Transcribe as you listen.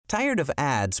Tired of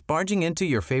ads barging into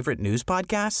your favorite news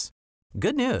podcasts?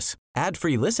 Good news.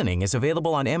 Ad-free listening is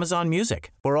available on Amazon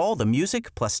Music for all the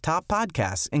music plus top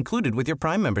podcasts included with your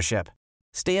Prime membership.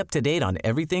 Stay up to date on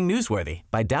everything newsworthy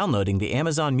by downloading the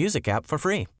Amazon Music app for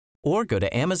free or go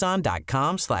to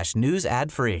amazon.com/news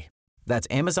ad free. That's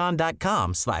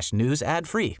amazon.com/news ad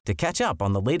free to catch up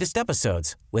on the latest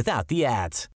episodes without the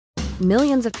ads.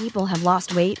 Millions of people have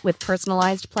lost weight with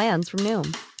personalized plans from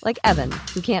Noom. Like Evan,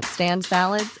 who can't stand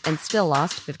salads and still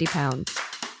lost 50 pounds.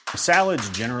 Salads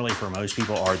generally for most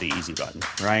people are the easy button,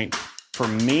 right? For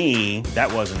me,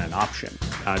 that wasn't an option.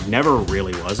 I never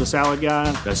really was a salad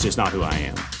guy. That's just not who I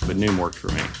am. But Noom worked for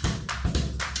me.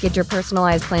 Get your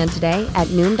personalized plan today at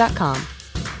Noom.com.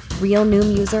 Real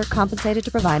Noom user compensated to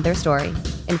provide their story.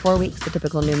 In 4 weeks, the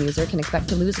typical Noom user can expect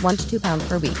to lose 1 to 2 pounds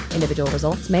per week. Individual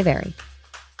results may vary.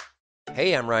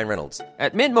 Hey, I'm Ryan Reynolds.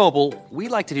 At Mint Mobile, we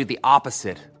like to do the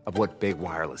opposite of what Big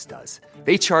Wireless does.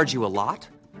 They charge you a lot,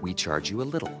 we charge you a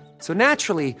little. So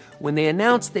naturally, when they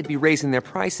announced they'd be raising their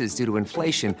prices due to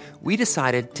inflation, we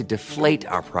decided to deflate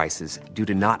our prices due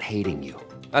to not hating you.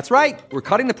 That's right. We're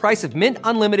cutting the price of Mint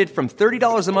Unlimited from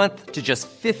 $30 a month to just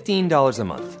 $15 a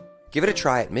month. Give it a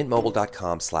try at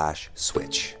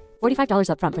mintmobile.com/switch. $45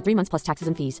 up front for 3 months plus taxes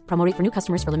and fees. Promo rate for new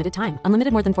customers for limited time.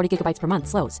 Unlimited more than 40 gigabytes per month.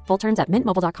 Slows full terms at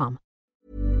mintmobile.com.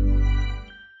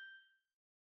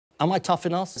 Am I tough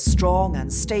enough? Strong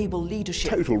and stable leadership.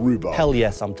 Total rhubarb. Hell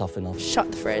yes, I'm tough enough. Shut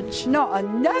the fridge. Not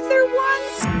another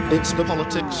one? It's the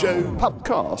Politics Joe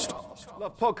Pubcast.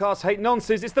 Love podcasts, hate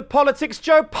nonsense. It's the Politics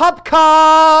Joe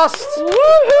Pubcast!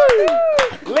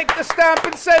 Woohoo! Lick the stamp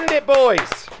and send it,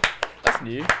 boys! That's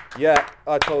new. Yeah,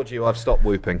 I told you I've stopped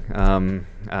whooping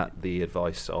at the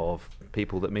advice of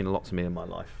people that mean a lot to me in my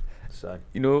life. So,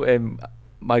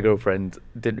 My girlfriend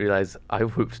didn't realise I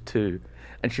whooped too.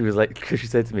 And she was like, because she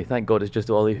said to me, thank God it's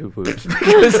just Ollie who whoops.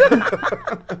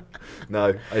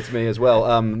 No, it's me as well.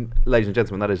 Ladies and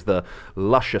gentlemen, that is the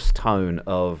luscious tone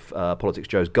of Politics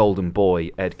Joe's golden boy,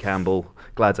 Ed Campbell.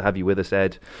 Glad to have you with us,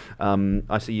 Ed.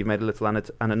 I see you've made a little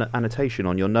annotation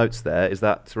on your notes there. Is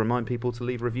that to remind people to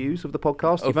leave reviews of the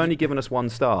podcast? You've only given us 1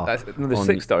 star. There's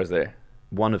 6 stars there.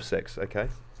 1 of 6, okay.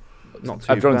 Not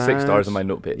too I've drawn bad. 6 stars on my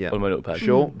notepad. On my notepad.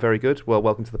 Sure, very good. Well,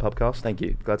 welcome to the pubcast. Thank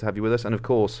you. Glad to have you with us. And of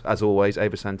course, as always,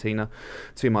 Ava Santina,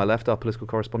 to my left, our political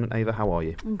correspondent. Ava, how are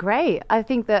you? Great. I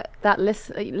think that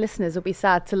listeners will be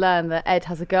sad to learn that Ed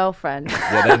has a girlfriend.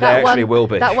 Yeah, they actually will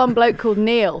be. That one bloke called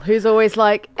Neil, who's always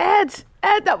like, Ed,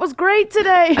 that was great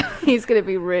today. He's going to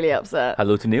be really upset.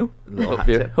 Hello to Neil.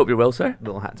 Hope you're well, sir.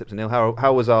 Little hat tip to Neil.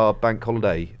 How was our bank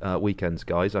holiday weekends,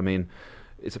 guys? I mean,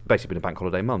 it's basically been a bank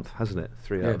holiday month, hasn't it?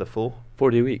 3 out of the 4.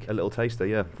 4-day week. A little taster,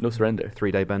 yeah. No surrender.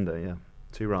 3-day bender, yeah.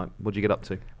 Too right. What did you get up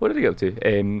to? What did I get up to?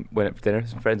 Went out for dinner with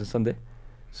some friends on Sunday.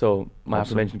 So, my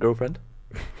aforementioned girlfriend.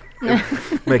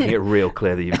 Making it real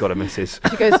clear that you've got a missus.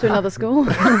 She goes to another school.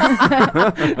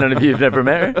 None of you have never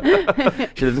met her.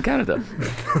 She lives in Canada.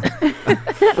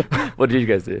 What did you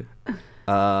guys do?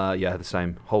 Yeah, the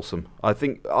same. Wholesome. I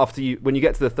think when you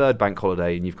get to the 3rd bank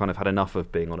holiday and you've kind of had enough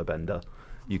of being on a bender,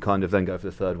 you kind of then go for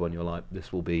the 3rd one. You're like,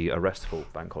 this will be a restful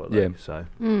bank holiday. Yeah. So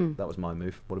that was my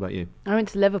move. What about you? I went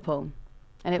to Liverpool,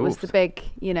 and it was the big,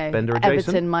 Bender Everton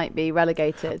adjacent? might be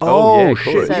relegated. Oh shit!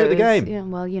 So you were at the game? Yeah,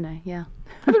 well, yeah. I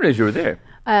didn't realize you were there.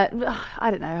 I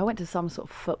don't know. I went to some sort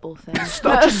of football thing. Just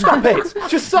stop it!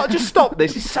 Just stop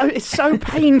this! It's so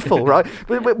painful, right?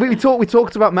 We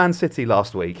talked about Man City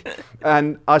last week,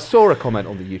 and I saw a comment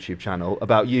on the YouTube channel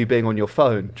about you being on your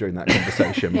phone during that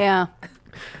conversation. Yeah.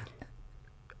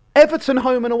 Everton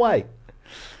home and away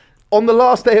on the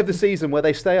last day of the season where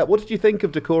they stay up. What did you think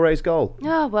of Doucouré's goal?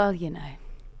 Oh well,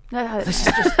 This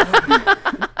is just.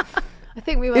 I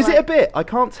think we were. Is it a bit? I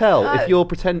can't tell if you're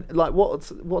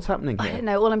what's happening here. I don't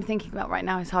know. All I'm thinking about right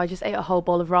now is how I just ate a whole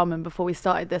bowl of ramen before we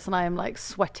started this, and I am like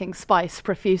sweating spice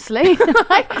profusely.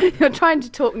 You're trying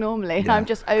to talk normally, and I'm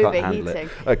just overheating.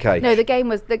 Okay. No, the game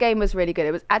was really good.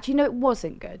 It was actually it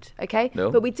wasn't good. Okay.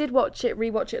 No. But we did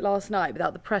rewatch it last night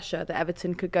without the pressure that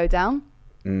Everton could go down.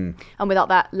 And without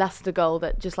that Leicester goal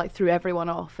that just like threw everyone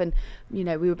off, and we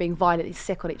were being violently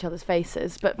sick on each other's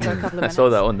faces. But for a couple of minutes, I saw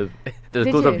that on there's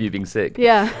a close up of you being sick.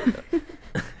 Yeah,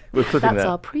 we're clipping that's that.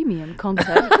 our premium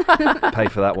content. Pay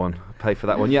for that one.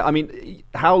 Yeah, I mean,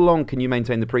 how long can you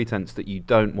maintain the pretense that you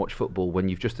don't watch football when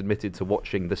you've just admitted to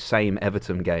watching the same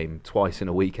Everton game twice in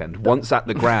a weekend, once at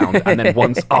the ground and then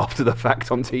once after the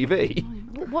fact on TV?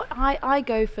 What I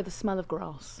go for the smell of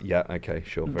grass. Yeah, okay,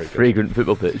 sure, very good. Fragrant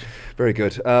football pitch. Very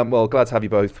good. Well, glad to have you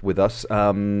both with us.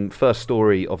 First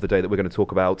story of the day that we're going to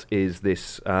talk about is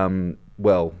this,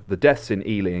 the deaths in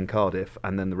Ely and Cardiff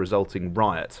and then the resulting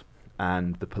riot.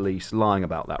 and the police lying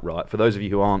about that riot. For those of you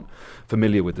who aren't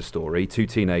familiar with the story, 2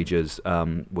 teenagers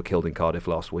were killed in Cardiff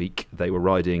last week. They were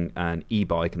riding an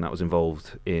e-bike, and that was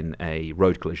involved in a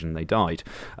road collision. They died.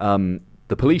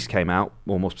 The police came out,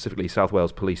 or more specifically South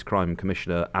Wales Police Crime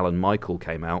Commissioner Alan Michael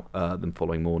came out the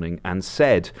following morning and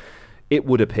said it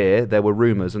would appear there were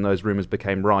rumours, and those rumours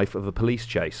became rife, of a police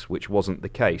chase, which wasn't the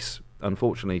case.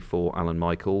 Unfortunately for Alan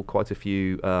Michael, quite a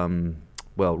few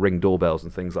Ring doorbells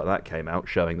and things like that came out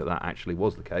showing that actually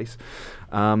was the case.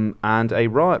 And a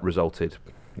riot resulted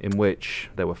in which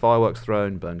there were fireworks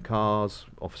thrown, burned cars,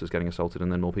 officers getting assaulted,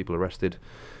 and then more people arrested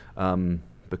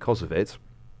because of it.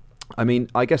 I mean,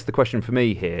 I guess the question for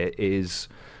me here is,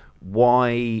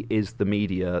 why is the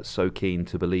media so keen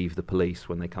to believe the police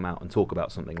when they come out and talk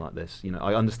about something like this? You know,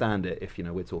 I understand it if,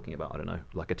 we're talking about, I don't know,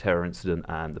 like a terror incident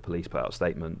and the police put out a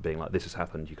statement being like, this has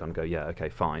happened, you kind of go, yeah, okay,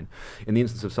 fine. In the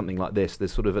instance of something like this,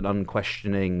 there's sort of an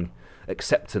unquestioning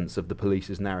acceptance of the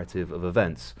police's narrative of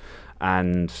events.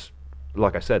 And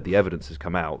like I said, the evidence has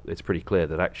come out. It's pretty clear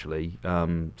that actually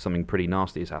something pretty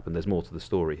nasty has happened. There's more to the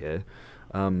story here.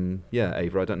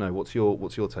 Ava, I don't know. What's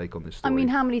your take on this story? I mean,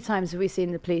 how many times have we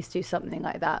seen the police do something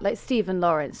like that? Like Stephen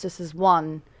Lawrence, just as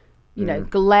one,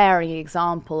 glaring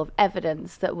example of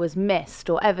evidence that was missed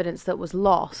or evidence that was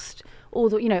lost. All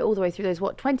the way through those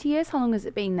 20 years? How long has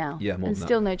it been now? Yeah, more and than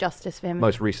still that. No justice for him.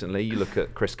 Most recently, you look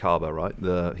at Chris Carber,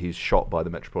 right? He's shot by the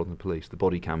Metropolitan Police. The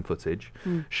body cam footage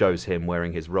shows him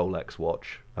wearing his Rolex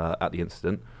watch at the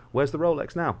incident. Where's the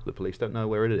Rolex now? The police don't know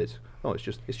where it is. Oh, it's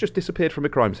just disappeared from a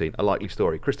crime scene. A likely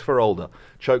story. Christopher Older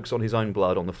chokes on his own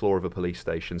blood on the floor of a police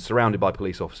station, surrounded by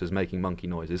police officers making monkey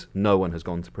noises. No one has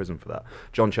gone to prison for that.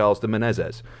 John Charles de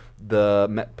Menezes, the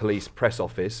Met Police press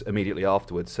office immediately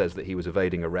afterwards says that he was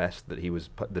evading arrest, that it was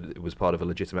part of a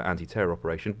legitimate anti-terror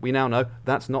operation. We now know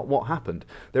that's not what happened.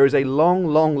 There is a long,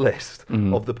 long list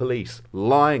of the police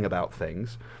lying about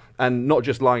things. And not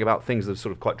just lying about things that are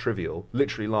sort of quite trivial,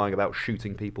 literally lying about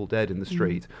shooting people dead in the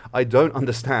street. I don't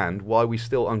understand why we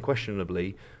still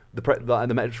unquestionably,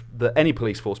 any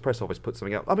police force press office puts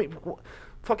something out. I mean,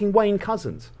 fucking Wayne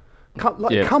Couzens.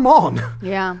 Come on.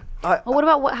 Yeah. Well, what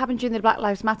about what happened during the Black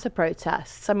Lives Matter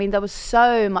protests? I mean, there was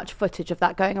so much footage of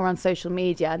that going around social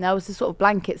media, and there was this sort of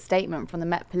blanket statement from the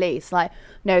Met Police, like,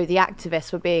 no, the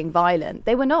activists were being violent.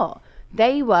 They were not.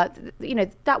 They were,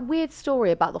 that weird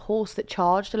story about the horse that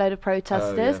charged a load of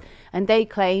protesters, and they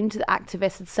claimed that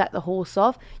activists had set the horse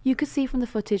off. You could see from the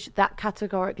footage that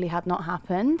categorically had not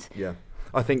happened. Yeah.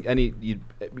 I think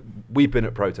we've been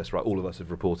at protests, right? All of us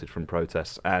have reported from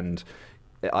protests, and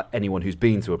anyone who's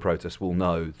been to a protest will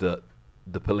know that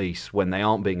the police, when they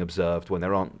aren't being observed, when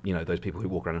there aren't, those people who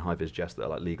walk around in high-vis vests that are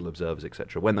like legal observers,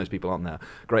 etc., when those people aren't there,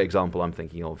 great example I'm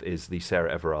thinking of is the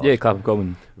Sarah Everard Clapham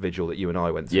Common vigil that you and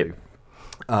I went to.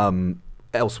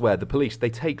 Elsewhere, the police, they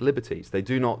take liberties. They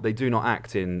do not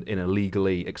act in a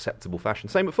legally acceptable fashion.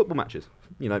 Same at football matches.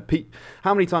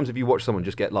 How many times have you watched someone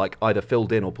just get either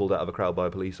filled in or pulled out of a crowd by a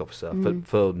police officer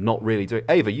for not really doing?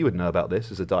 Ava, you would know about this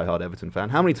as a diehard Everton fan.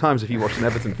 How many times have you watched an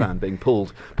Everton fan being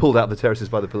pulled out of the terraces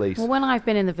by the police? Well, when I've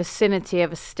been in the vicinity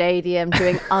of a stadium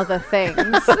doing other things.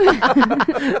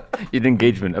 An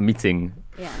engagement, a meeting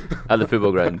at the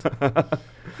football ground.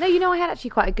 No, I had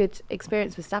actually quite a good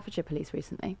experience with Staffordshire Police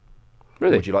recently.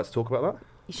 Really? Would you like to talk about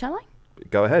that? Shall I?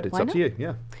 Go ahead. It's Why up not? to you.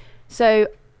 Yeah. So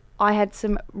I had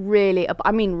some really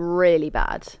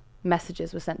bad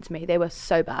messages were sent to me. They were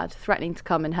so bad, threatening to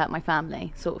come and hurt my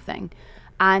family, sort of thing.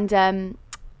 And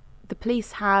the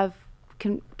police have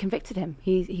convicted him.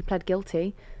 He pled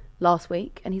guilty last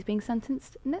week, and he's being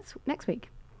sentenced next week.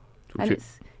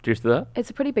 Cheers to that. It's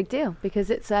a pretty big deal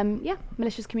because it's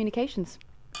malicious communications.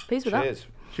 Pleased with that.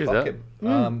 Cheers. Fuck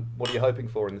him. What are you hoping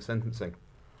for in the sentencing?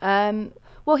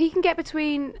 Well, he can get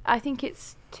between, I think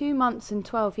it's 2 months and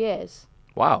 12 years.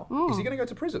 Wow. Is he going to go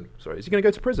to prison? Sorry, is he going to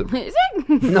go to prison? Is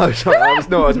it? No, sorry, I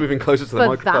was moving closer to the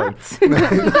microphone.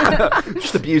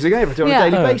 Just abusing Ava on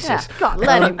a daily basis. Yeah. God,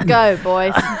 let him go,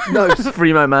 boys. No,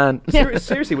 free my man.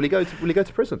 Seriously, will he go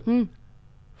to prison?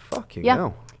 Fucking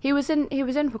hell. He was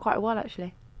in for quite a while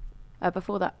actually.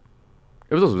 Before that.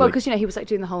 It was also because he was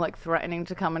doing the whole threatening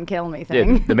to come and kill me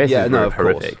thing. Yeah, the messages were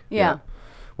horrific. Yeah.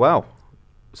 Wow.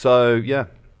 So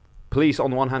police on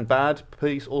the one hand bad,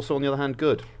 police also on the other hand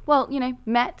good. Well,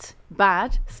 Met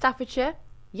bad, Staffordshire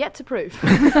yet to prove.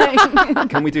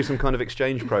 Can we do some kind of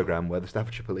exchange programme where the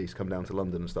Staffordshire police come down to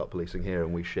London and start policing here,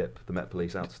 and we ship the Met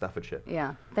police out to Staffordshire?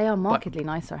 Yeah, they are markedly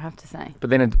nicer, I have to say. But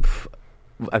then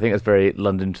I think that's very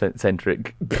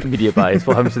London-centric media bias.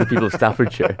 What happens to the people of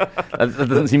Staffordshire? That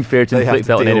doesn't seem fair to inflict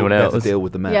that on anyone else. They have to deal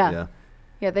with the Met,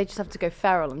 Yeah, they just have to go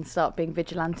feral and start being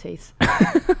vigilantes.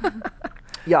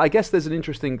 Yeah, I guess there's an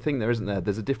interesting thing there, isn't there?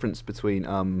 There's a difference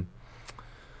between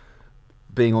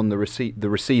being on the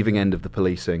receiving end of the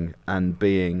policing and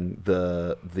being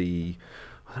the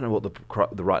I don't know what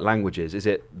the right language is. Is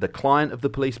it the client of the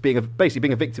police basically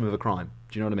being a victim of a crime?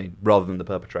 Do you know what I mean? Rather than the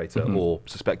perpetrator or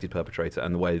suspected perpetrator,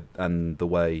 and the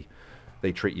way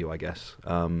they treat you, I guess.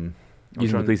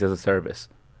 Using the police as a service.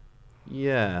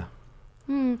 Yeah.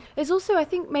 It's also, I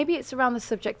think, maybe it's around the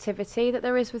subjectivity that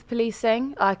there is with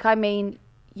policing. Like, I mean,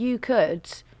 you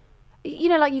could,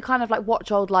 like you kind of like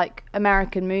watch old like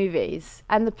American movies,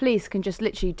 and the police can just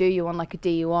literally do you on like a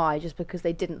DUI just because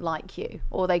they didn't like you,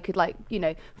 or they could like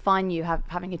fine you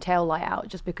having your tail light out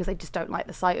just because they just don't like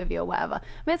the sight of you or whatever. I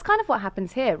mean, it's kind of what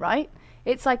happens here, right?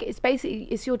 It's like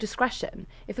it's your discretion.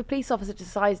 If a police officer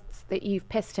decides that you've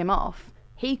pissed him off,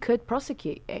 he could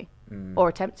prosecute you or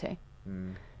attempt to.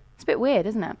 It's a bit weird,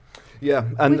 isn't it? Yeah,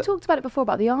 and we talked about it before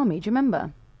about the army. Do you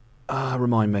remember?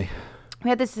 Remind me. We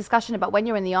had this discussion about when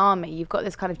you're in the army, you've got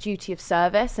this kind of duty of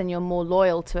service and you're more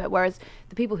loyal to it, whereas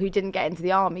the people who didn't get into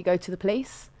the army go to the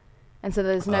police. And so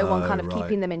there's no one kind of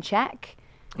keeping them in check.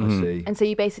 I see. And so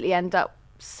you basically end up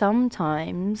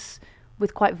sometimes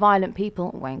with quite violent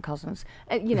people, Wayne Cousins,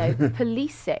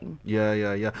 policing.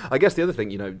 Yeah. I guess the other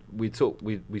thing, we talked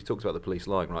about the police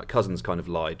lying, right? Cousins kind of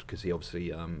lied because he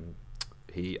obviously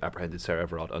he apprehended Sarah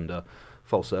Everard under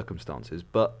false circumstances,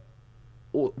 but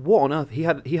what on earth? He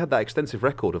had that extensive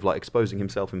record of like exposing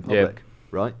himself in public,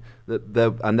 right?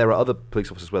 There are other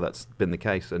police officers where that's been the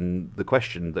case, and the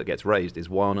question that gets raised is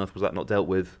why on earth was that not dealt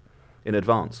with in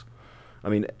advance? I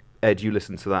mean, Ed, you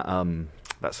listened to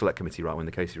that select committee, right, when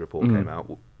the Casey report came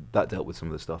out. That dealt with some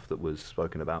of the stuff that was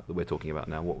spoken about that we're talking about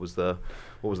now. What was the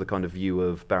kind of view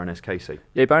of Baroness Casey?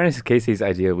 Yeah, Baroness Casey's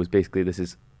idea was basically this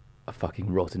is a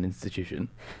fucking rotten institution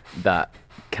that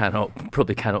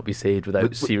probably cannot be saved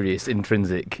without serious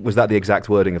intrinsic. Was that the exact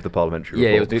wording of the parliamentary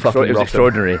report? Yeah, it was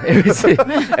extraordinary. It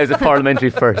was a parliamentary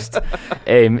first.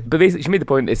 But basically, she made the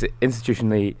point it's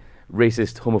institutionally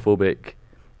racist, homophobic,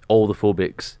 all the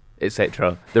phobics,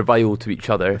 etc. They're vile to each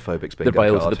other. The phobics they're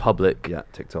vile to the public. Yeah,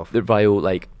 ticked off. They're vile.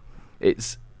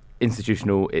 It's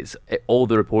institutional. All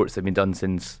the reports that have been done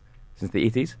since the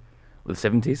 80s or the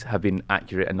 70s have been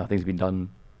accurate, and nothing's been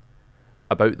done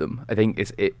about them. I think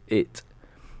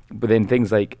but then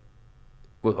things like,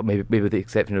 well, maybe with the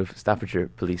exception of Staffordshire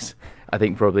Police, I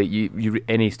think probably you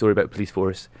any story about police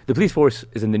force, the police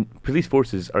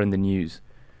forces are in the news,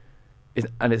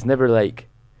 and it's never like,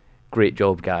 great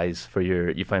job guys for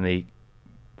you finally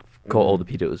caught all the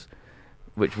pedos,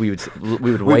 which we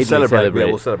would widely celebrate. Yeah,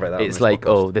 we'll celebrate that. It's like,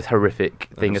 oh, this horrific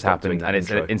thing has happened, and it's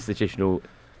an institutional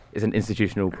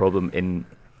problem in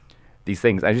these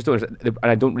things. I just don't understand,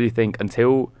 and I don't really think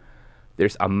until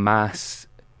there's a mass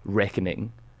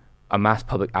reckoning, a mass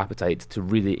public appetite to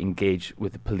really engage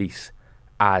with the police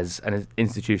as an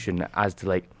institution, as to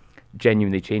like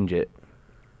genuinely change it,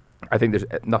 I think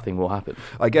nothing will happen.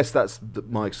 I guess that's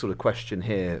my sort of question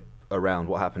here around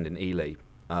what happened in Ely,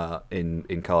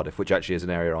 in Cardiff, which actually is an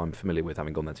area I'm familiar with,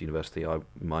 having gone there to university.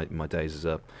 My days as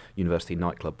a university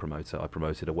nightclub promoter, I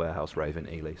promoted a warehouse rave in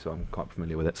Ely, so I'm quite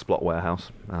familiar with it. Splot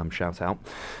Warehouse, shout out.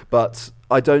 But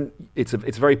it's a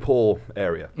very poor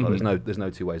area. There's no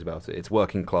two ways about it. It's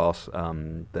working class.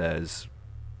 There's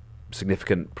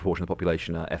significant proportion of the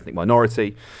population are ethnic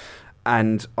minority,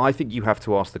 and I think you have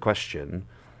to ask the question: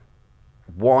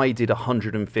 why did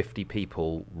 150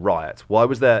 people riot? Why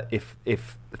was there, if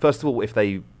first of all, if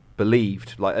they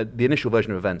believed, like the initial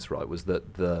version of events, right, was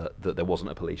that there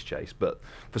wasn't a police chase, but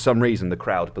for some reason the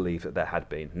crowd believed that there had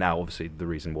been. Now, obviously, the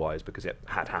reason why is because it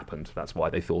had happened. That's why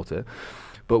they thought it.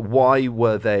 But why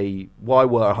were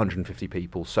 150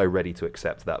 people so ready to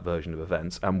accept that version of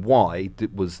events, and why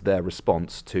was their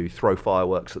response to throw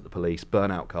fireworks at the police,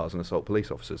 burn out cars, and assault police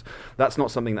officers? That's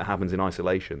not something that happens in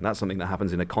isolation. That's something that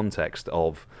happens in a context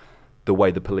of the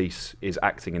way the police is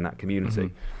acting in that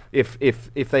community. If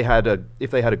they had a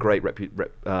great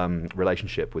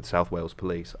relationship with South Wales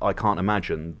Police, I can't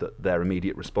imagine that their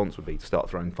immediate response would be to start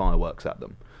throwing fireworks at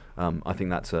them. I think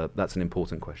that's an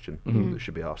important question that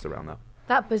should be asked around that.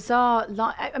 That bizarre,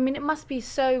 I mean, it must be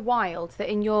so wild that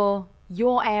in your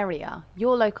area,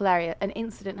 your local area, an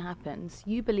incident happens,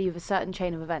 you believe a certain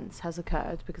chain of events has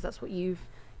occurred because that's what you've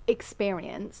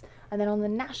experienced, and then on the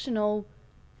national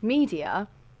media,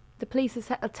 the police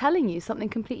are telling you something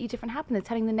completely different happened. They're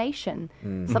telling the nation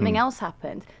something else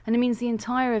happened, and it means the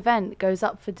entire event goes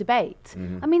up for debate.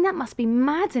 I mean, that must be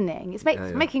maddening. It's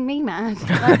making me mad.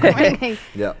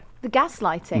 Yeah. The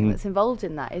gaslighting that's involved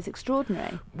in that is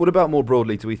extraordinary. What about more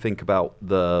broadly, do we think about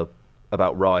the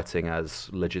about rioting as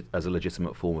a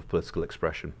legitimate form of political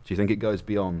expression? Do you think it goes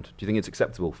beyond? Do you think it's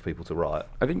acceptable for people to riot?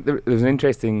 I think there's an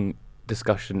interesting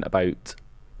discussion about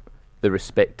the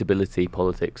respectability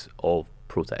politics of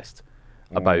protest,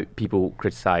 about people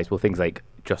criticise things like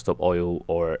Just Stop Oil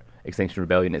or Extinction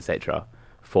Rebellion, etc.,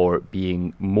 for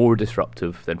being more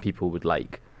disruptive than people would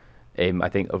like. I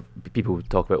think of people who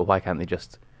talk about, why can't they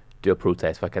just do a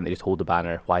protest? Why can't they just hold a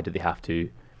banner? Why do they have to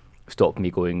stop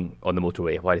me going on the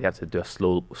motorway? Why do they have to do a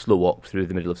slow walk through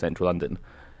the middle of central London?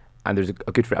 And there's a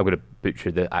good I'm going to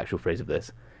butcher the actual phrase of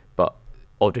this, but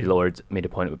Audre Lorde made a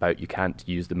point about you can't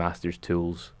use the master's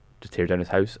tools to tear down his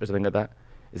house or something like that.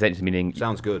 Essentially meaning...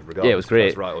 Sounds good, regardless it was great.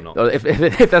 If that's right or not.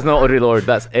 If that's not Audre Lorde,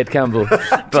 that's Ed Campbell.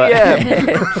 But,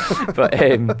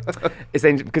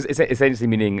 essentially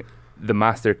meaning the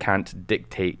master can't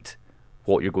dictate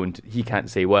what you're going to... He can't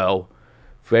say, well,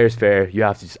 fair is fair, you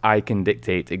have to... I can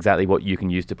dictate exactly what you can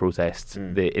use to protest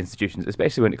the institutions,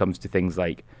 especially when it comes to things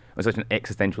like, on such an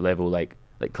existential level, like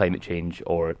climate change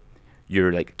or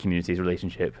your community's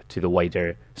relationship to the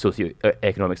wider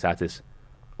socio-economic status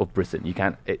of Britain. You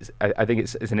can't. I think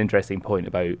it's an interesting point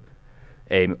about,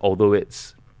 although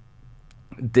it's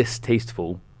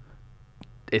distasteful,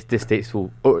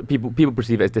 or people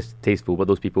perceive it as distasteful, but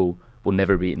those people will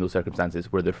never be in those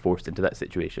circumstances where they're forced into that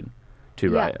situation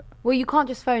to riot. Well, you can't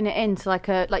just phone it in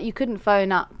to you couldn't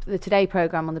phone up the Today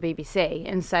programme on the BBC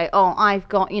and say, oh, I've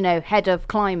got, head of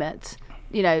climate,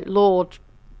 Lord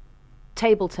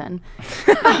Tableton.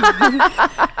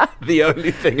 The only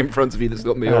thing in front of you that's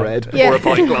got me or Ed or a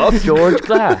pint glass. George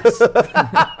Glass.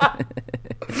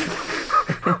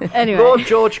 Anyway. Lord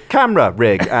George camera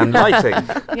rig and lighting.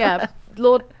 Yeah,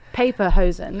 Lord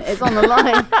Paperhosen is on the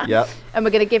line. Yep. And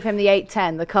we're going to give him the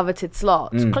 8:10, the coveted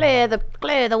slot. Clear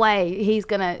the way. He's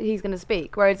gonna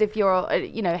speak. Whereas if you're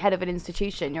head of an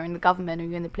institution, you're in the government or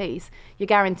you're in the police, you're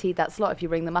guaranteed that slot if you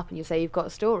ring them up and you say you've got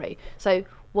a story. So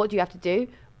what do you have to do?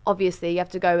 Obviously, you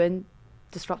have to go and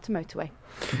disrupt a motorway.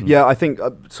 Yeah, I think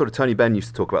sort of Tony Benn used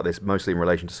to talk about this mostly in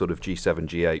relation to sort of G7,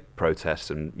 G8 protests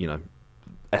and,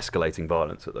 escalating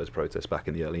violence at those protests back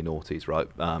in the early noughties, right?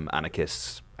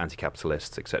 Anarchists,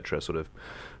 anti-capitalists, etc., sort of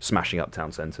smashing up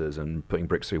town centres and putting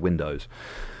bricks through windows.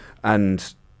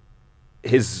 And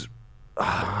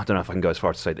I don't know if I can go as far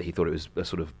as to say that he thought it was a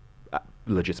sort of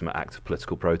legitimate act of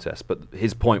political protest, but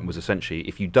his point was essentially,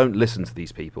 if you don't listen to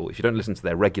these people, if you don't listen to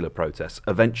their regular protests,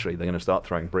 eventually they're going to start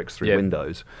throwing bricks through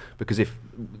windows, because if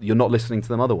you're not listening to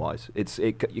them otherwise,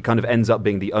 it kind of ends up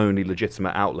being the only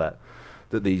legitimate outlet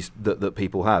that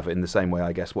people have. In the same way,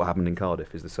 I guess what happened in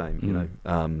Cardiff is the same.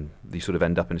 You sort of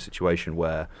end up in a situation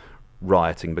where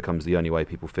rioting becomes the only way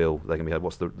people feel they can be heard.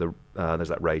 What's there's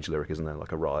that Rage lyric, isn't there?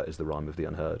 Like, a riot is the rhyme of the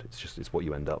unheard. It's what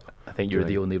you end up. I think you're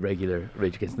the only regular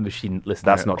Rage Against the Machine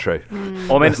listener. That's not true.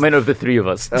 Or many of the three of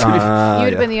us. You would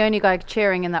have been the only guy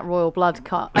cheering in that Royal Blood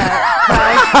cry.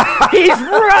 He's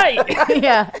right.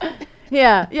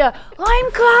 Yeah.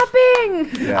 I'm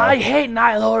clapping. Yeah. I hate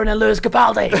Niall Horan and Lewis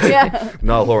Capaldi. Yeah.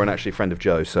 Niall Horan, actually, friend of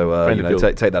Joe. So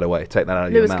take that away. Take that out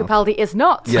of Lewis your mouth. Capaldi is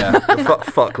not. Yeah.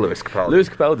 fuck Lewis Capaldi. Lewis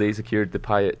Capaldi secured the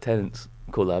Pyatt Tenants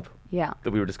collab. Yeah.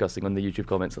 That we were discussing on the YouTube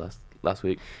comments last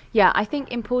week. Yeah, I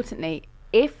think importantly,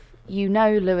 if you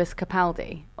know Lewis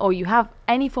Capaldi or you have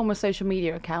any form of social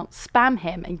media account, spam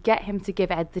him and get him to give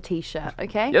Ed the t-shirt,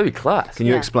 okay? Yeah, that'd be class. Can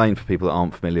you explain for people that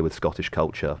aren't familiar with Scottish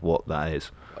culture what that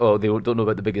is? Oh, they don't know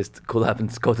about the biggest collab in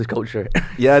Scottish culture.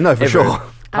 Yeah, no, for sure.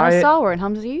 Anna Sarwar and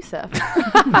Hamza Youssef.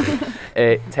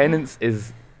 Tenants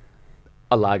is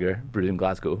a lager brewed in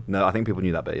Glasgow. No, I think people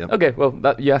knew that bit, yeah. Okay,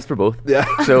 well, you asked for both. Yeah.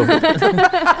 So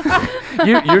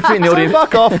you're treating the audience...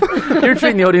 Fuck off! You're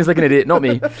treating the audience like an idiot, not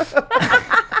me.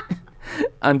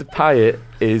 And Pyatt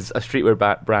is a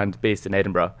streetwear brand based in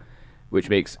Edinburgh, which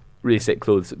makes really sick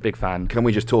clothes. Big fan. Can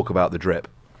we just talk about the drip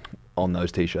on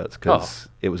those t-shirts? Because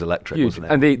it was electric, huge. Wasn't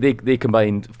it? And they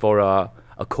combined for a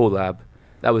collab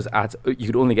that was you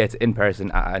could only get it in person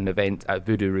at an event at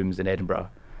Voodoo Rooms in Edinburgh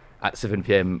at 7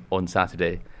 p.m. on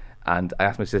Saturday. And I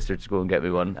asked my sister to go and get me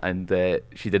one, and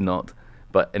she did not.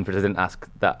 But in fact, I didn't ask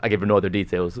that. I gave her no other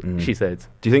details. She said.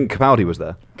 Do you think Capaldi was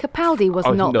there? Capaldi was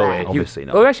not no there. Way. Obviously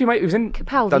not. Oh, actually, he was in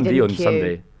Capaldi Dundee on didn't queue.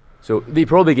 Sunday. So they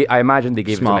probably, I imagine they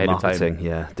gave Smart it to him ahead marketing, of time.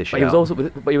 yeah. Dish But it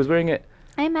out. But he was wearing it.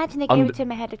 I imagine they gave it to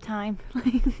him ahead of time.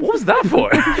 What was that for?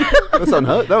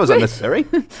 That was unnecessary.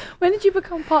 When did you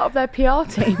become part of their PR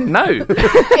team? No.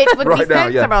 It would be now,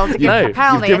 yeah. sensible to give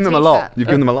Capaldi You've given them a lot. You've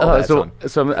given them a lot.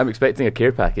 So I'm expecting a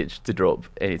care package to drop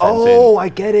anytime soon. Oh, I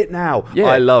get it now. Yeah.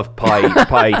 I love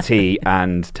pie tea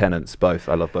and Tenants both.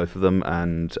 I love both of them,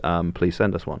 and please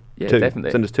send us one. Yeah, 2.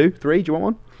 definitely. Send us 2, 3. Do you want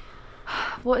one?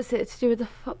 What is it to do with the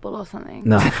football or something?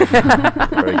 No.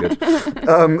 Very good.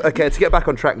 Okay, to get back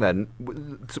on track then,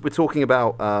 we're talking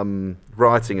about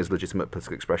rioting as legitimate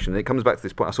political expression. And it comes back to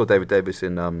this point. I saw David Davis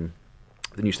in the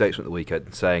New Statesman at the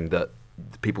weekend saying that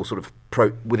people sort of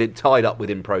tied up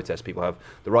within protest, people have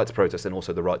the right to protest and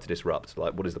also the right to disrupt.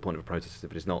 Like, what is the point of a protest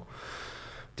if it is not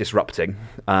disrupting?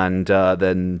 And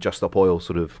then Just Stop Oil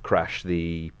sort of crashed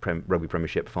the Rugby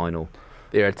Premiership final.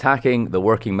 They're attacking the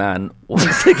working man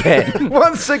once again.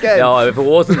 Once again. No, if it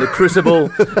wasn't the Crucible,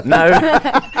 now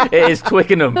it is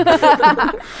Twickenham.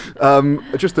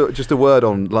 Just a word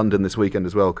on London this weekend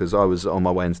as well, because I was on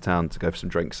my way into town to go for some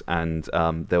drinks, and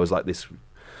there was like this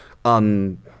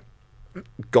ungodly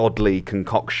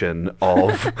concoction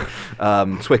of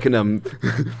Twickenham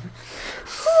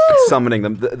summoning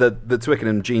them. The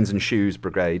Twickenham Jeans and Shoes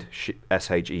Brigade,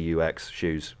 SHEUX,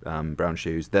 shoes, brown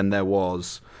shoes. Then there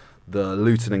was the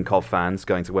Luton and Cov fans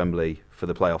going to Wembley for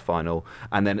the playoff final,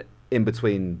 and then in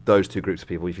between those two groups of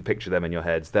people, if you picture them in your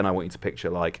heads, then I want you to picture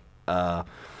like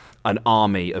an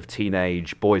army of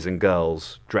teenage boys and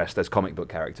girls dressed as comic book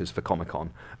characters for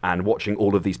Comic-Con, and watching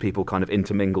all of these people kind of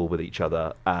intermingle with each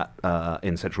other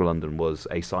in central London was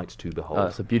a sight to behold.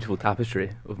 It's a beautiful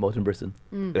tapestry of modern Britain.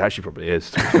 It actually probably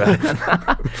is, to be fair.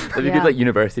 That'd be good, like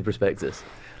university prospectus.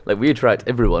 Like, we attract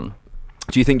everyone.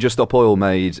 Do you think Just Stop Oil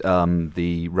made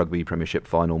the Rugby Premiership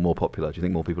final more popular? Do you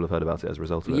think more people have heard about it as a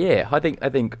result of it? Yeah, I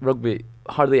think rugby,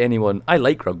 hardly anyone... I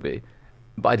like rugby,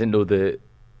 but I didn't know the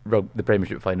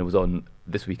Premiership final was on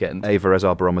this weekend. Ava, as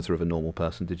our barometer of a normal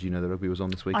person, did you know the rugby was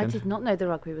on this weekend? I did not know the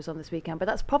rugby was on this weekend, but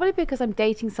that's probably because I'm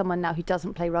dating someone now who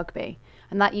doesn't play rugby,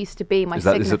 and that used to be my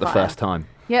signifier. Is it the first time?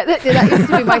 Yeah, that used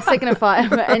to be my signifier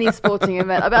for any sporting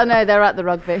event. I know they're at the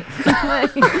rugby. Where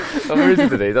is it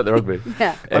today? Is that the rugby?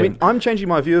 Yeah. I mean, I'm changing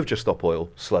my view of Just Stop Oil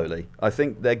slowly. I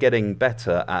think they're getting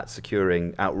better at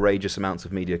securing outrageous amounts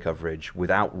of media coverage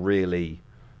without really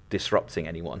disrupting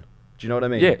anyone. Do you know what I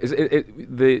mean? Yeah.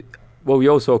 We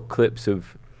all saw clips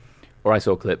of, or I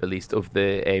saw a clip at least, of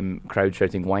the crowd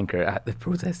shouting wanker at the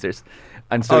protesters.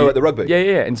 And so at the rugby?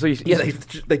 Yeah. And so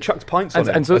they chucked pints on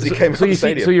him and so, as he came from the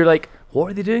stadium. So you're like, what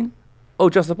are they doing?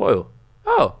 Oh, Just Stop Oil.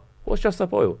 Oh, what's Just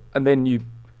Stop Oil? And then you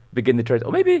begin the trade.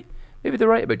 Oh, maybe they're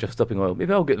right about just stopping oil.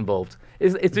 Maybe I'll get involved.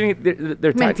 It's doing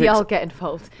their tactics. Maybe I'll get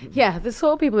involved. Yeah, the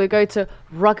sort of people who go to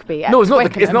rugby. No, it's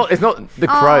not the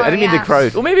crowd. I didn't mean the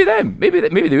crowd. Or maybe them. Maybe they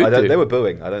would do. They were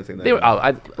booing. I don't think they were.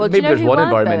 Well, maybe there's one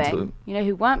environmental. Booing? You know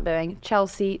who weren't booing?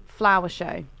 Chelsea Flower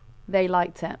Show. They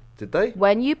liked it. Did they?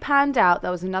 When you panned out, there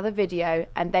was another video,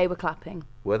 and they were clapping.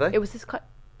 Were they? It was this.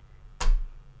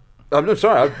 I'm not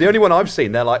sorry. The only one I've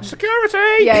seen, they're like,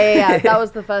 security! Yeah. That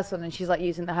was the first one, and she's like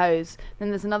using the hose.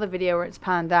 Then there's another video where it's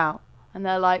panned out, and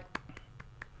they're like...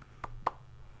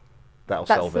 That'll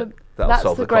solve it. That's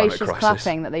solve the climate gracious crisis.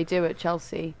 clapping that they do at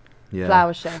Chelsea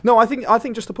Flower Show. No, I think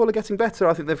Just Stop Oil are getting better.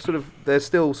 I think they're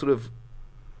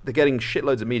getting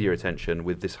shitloads of media attention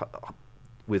with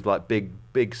like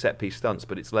big set piece stunts,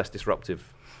 but it's less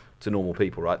disruptive to normal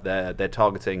people, right? They're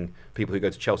targeting people who go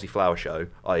to Chelsea Flower Show,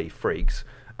 i.e. freaks.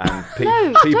 And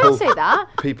no, people, don't say that.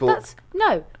 People.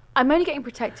 No, I'm only getting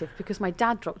protective because my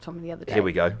dad dropped on me the other day. Here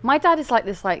we go. My dad is like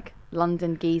this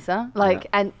London geezer,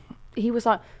 and he was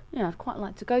like, I'd quite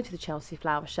like to go to the Chelsea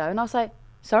Flower Show, and I was like,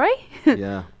 sorry?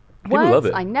 Yeah. People love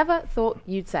it. I never thought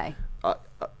you'd say.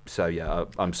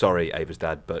 I'm sorry, Ava's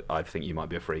dad, but I think you might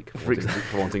be a freak for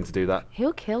wanting to do that.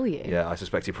 He'll kill you. Yeah, I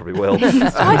suspect he probably will.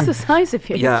 He's twice the size of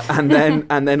you. Yeah,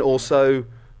 and then also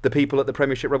the people at the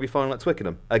Premiership rugby final at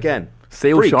Twickenham again.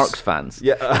 Sale freaks. Sharks fans.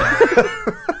 Yeah,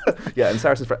 yeah, and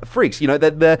Saracens freaks. You know,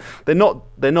 they're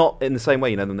not in the same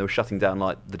way. You know, when they were shutting down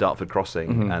like the Dartford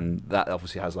Crossing, and that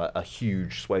obviously has like a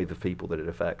huge swathe of people that it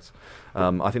affects.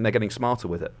 I think they're getting smarter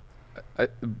with it. I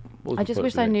just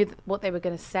wish I knew what they were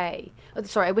going to say.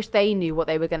 I wish they knew what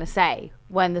they were going to say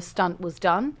when the stunt was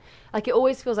done. Like, it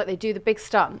always feels like they do the big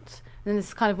stunt, and then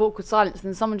this kind of awkward silence, and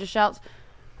then someone just shouts,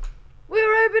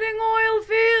 "We're opening oil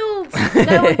fields!"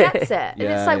 No one gets it. And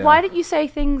it's like, why didn't you say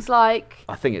things like...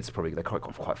 I think it's probably, they're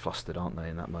quite flustered, aren't they,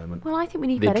 in that moment? Well, I think we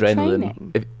need the better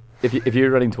adrenaline. training. If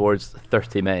you're running towards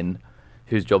 30 men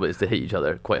whose job it is to hit each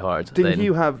other quite hard.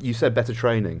 You said better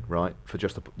training, right?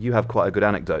 You have quite a good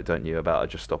anecdote, don't you, about a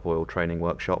Just Stop Oil training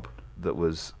workshop that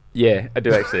was... Yeah, I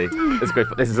do actually. It's great.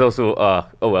 This is also,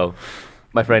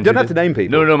 my friend... You don't have to name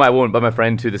people. No, I won't, but my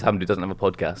friend who this happened to doesn't have a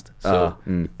podcast. So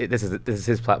this is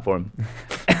his platform.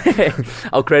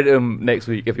 I'll credit him next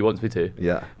week if he wants me to.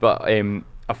 Yeah. But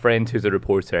a friend who's a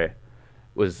reporter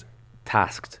was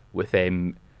tasked with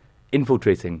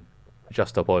infiltrating Just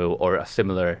Stop Oil or a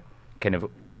similar kind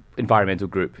of environmental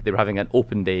group. They were having an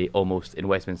open day almost in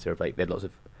Westminster. Like they had lots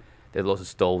of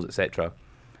stalls, etc.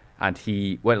 and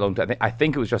he went along to, I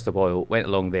think it was Just a Boyle, went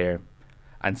along there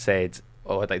and said,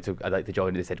 "Oh, I'd like to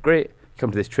join." They said, "Great,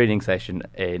 come to this training session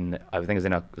in," I think it was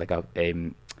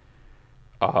in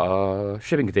a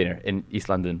shipping container in East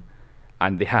London,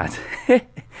 and they had there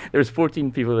was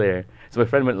 14 people there. So my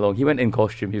friend went along. He went in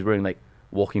costume. He was wearing like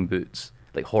walking boots,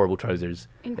 like horrible trousers,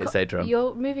 etc.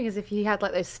 You're moving as if he had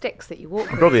like those sticks that you walk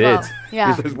with. Probably as well. did.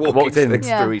 Yeah. Those walking sticks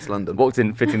through East London. Walked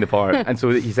in, fitting the part, and so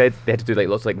he said they had to do like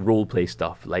lots of like role play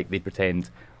stuff. Like they'd pretend,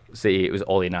 say it was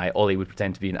Ollie and I. Ollie would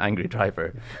pretend to be an angry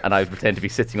driver, and I would pretend to be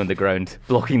sitting on the ground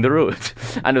blocking the road.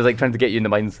 And it was like trying to get you in the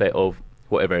mindset of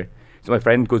whatever. So my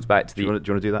friend goes back to the. Do you want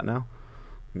to do that now?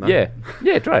 No?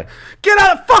 Yeah, try. Get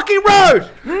out of the fucking road!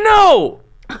 No.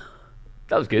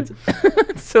 That was good.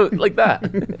 So, like that.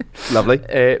 Lovely.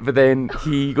 But then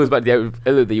he goes back to the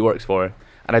outlet that he works for,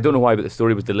 and I don't know why, but the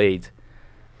story was delayed.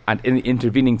 And in the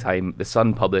intervening time, The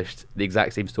Sun published the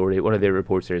exact same story. One of their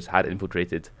reporters had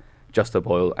infiltrated Just Stop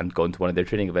Oil and gone to one of their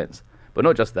training events. But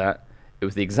not just that, it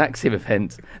was the exact same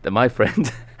event that my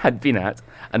friend had been at.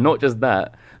 And not just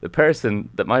that, the person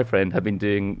that my friend had been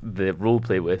doing the role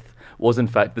play with was in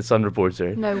fact the Sun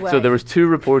reporter. No way. So there was 2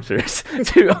 reporters,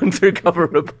 2 undercover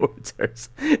reporters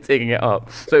taking it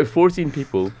up. So 14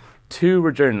 people, 2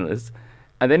 were journalists,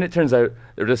 and then it turns out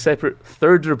there was a separate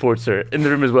 3rd reporter in the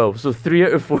room as well. So 3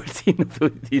 out of 14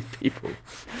 of these people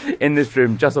in this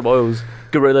room, Just Stop Oil's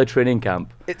guerrilla training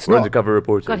camp, were undercover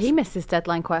reporters. God, he missed his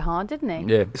deadline quite hard, didn't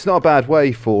he? Yeah. It's not a bad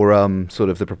way for sort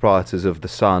of the proprietors of The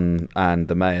Sun and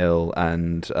The Mail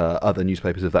and other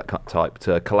newspapers of that type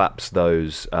to collapse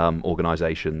those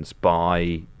organisations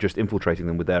by just infiltrating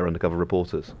them with their undercover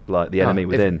reporters, like the enemy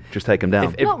within. Just take them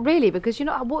down. Not really, because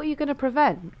what are you going to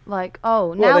prevent? Like,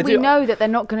 now we know that they're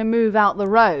not going to move out the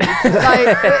road.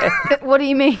 Like, what do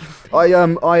you mean?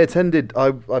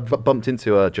 I bumped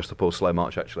into Just Stop Oil Slow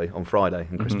March actually on Friday,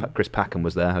 and Chris Packham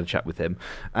was there. I had a chat with him,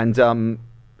 and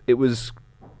it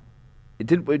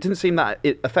didn't seem that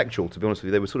effectual, to be honest with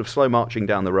you. They were sort of slow marching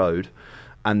down the road,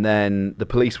 and then the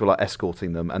police were like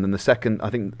escorting them, and then the second,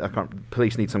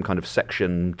 police need some kind of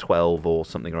section 12 or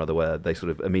something or other where they sort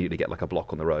of immediately get like a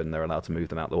block on the road and they're allowed to move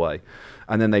them out the way,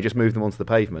 and then they just moved them onto the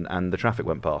pavement and the traffic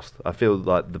went past. I feel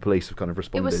like the police have kind of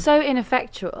responded. It was so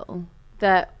ineffectual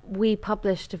that we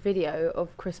published a video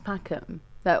of Chris Packham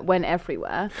that went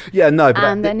everywhere. Yeah, no, but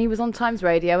and then he was on Times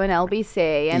Radio and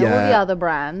LBC and all the other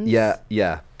brands.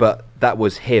 Yeah, but that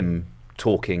was him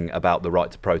talking about the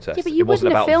right to protest. Yeah, but you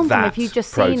wouldn't have filmed him if you'd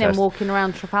just seen him walking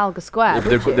around Trafalgar Square.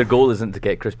 Their goal isn't to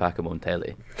get Chris Packham on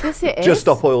telly. Yes, it is. Just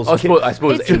Stop Oil's. I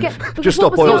suppose Just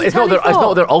Stop Oil's. It's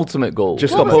not their ultimate goal.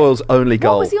 Just Stop Oil's only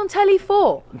goal. What was he on telly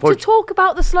for? To talk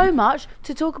about the slow march,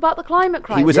 to talk about the climate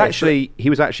crisis. He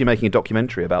was actually making a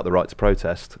documentary about the right to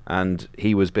protest, and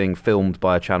he was being filmed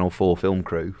by a Channel 4 film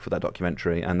crew for that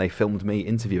documentary, and they filmed me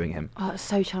interviewing him. Oh, it's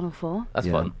so Channel 4. That's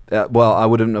fun. Well, I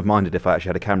wouldn't have minded if I actually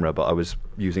had a camera, but I was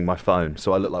using my phone,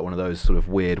 so I looked like one of those sort of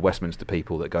weird Westminster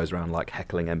people that goes around like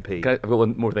heckling MPs. I've got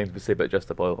one more thing to say about Just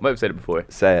Stop Oil. I might have said it before.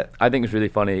 Say it. I think it's really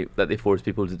funny that they force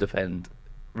people to defend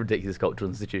ridiculous cultural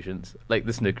institutions like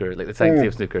the snooker, like the sanctity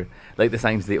of snooker, like the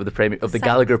sanctity of the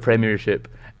Gallagher Premiership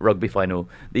rugby final.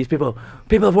 These people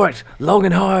have worked long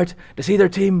and hard to see their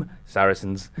team,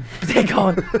 Saracens, take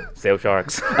on Sale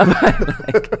Sharks.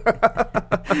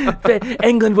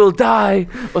 England will die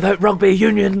without rugby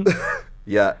union.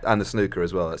 Yeah, and the snooker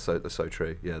as well. That's so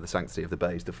true. Yeah, the sanctity of the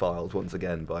bay is defiled once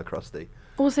again by a crusty.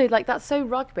 Also, like, that's so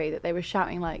rugby that they were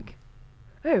shouting like,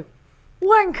 "Oh,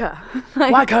 wanker!"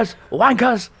 Like,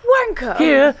 wankers,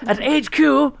 here at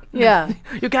HQ. Yeah,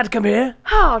 you got to come here.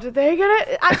 How did they get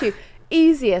it? Actually,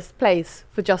 easiest place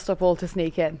for Just Stop Oil to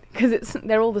sneak in, because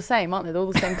they're all the same, aren't they? They're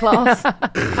all the same class.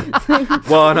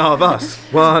 One of us.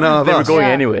 They were going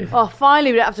anyway. Oh,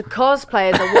 finally, we don't have to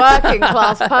cosplay as a working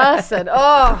class person.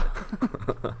 Oh.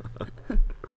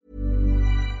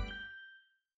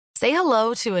 Say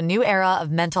hello to a new era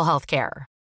of mental health care.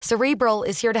 Cerebral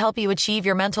is here to help you achieve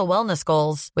your mental wellness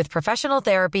goals with professional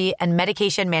therapy and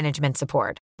medication management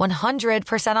support.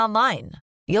 100% online.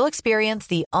 You'll experience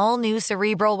the all-new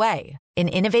Cerebral Way, an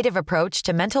innovative approach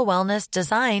to mental wellness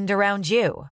designed around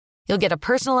you. You'll get a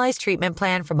personalized treatment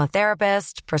plan from a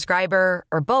therapist, prescriber,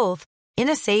 or both in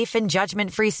a safe and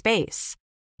judgment-free space.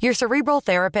 Your Cerebral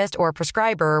therapist or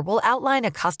prescriber will outline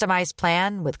a customized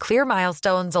plan with clear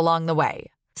milestones along the way,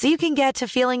 so you can get to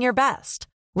feeling your best.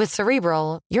 With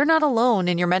Cerebral, you're not alone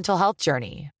in your mental health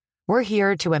journey. We're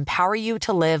here to empower you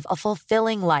to live a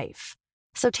fulfilling life.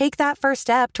 So take that first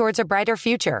step towards a brighter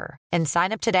future and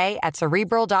sign up today at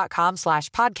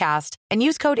Cerebral.com/podcast and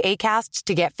use code ACAST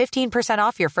to get 15%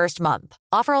 off your first month.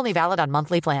 Offer only valid on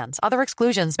monthly plans. Other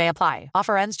exclusions may apply.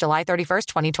 Offer ends July 31st,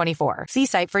 2024. See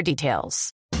site for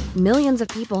details. Millions of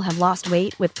people have lost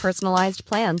weight with personalized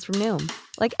plans from Noom.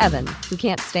 Like Evan, who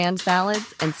can't stand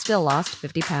salads and still lost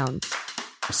 50 pounds.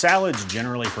 Salads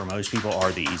generally for most people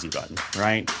are the easy button,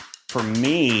 right? For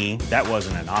me, that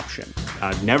wasn't an option.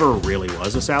 I never really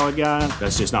was a salad guy.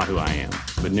 That's just not who I am.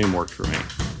 But Noom worked for me.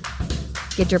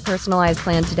 Get your personalized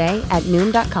plan today at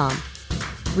Noom.com.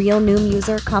 Real Noom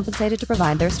user compensated to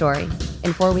provide their story.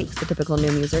 In 4 weeks, the typical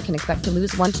Noom user can expect to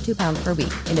lose 1 to 2 pounds per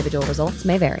week. Individual results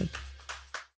may vary.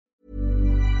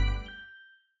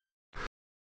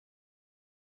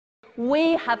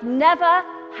 We have never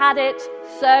had it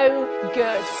so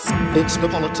good. It's the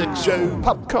Politics Show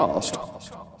podcast.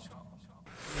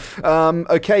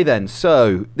 Okay then,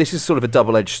 so this is sort of a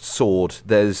double-edged sword.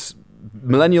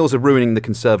 Millennials are ruining the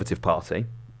Conservative Party,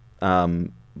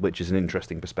 which is an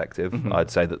interesting perspective. Mm-hmm. I'd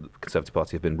say that the Conservative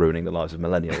Party have been ruining the lives of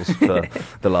millennials for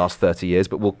the last 30 years,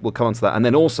 but we'll come on to that. And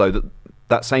then also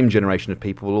that same generation of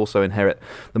people will also inherit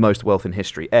the most wealth in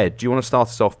history. Ed, do you want to start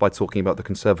us off by talking about the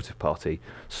Conservative Party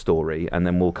story, and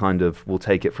then we'll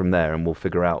take it from there and we'll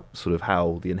figure out sort of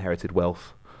how the inherited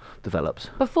wealth develops.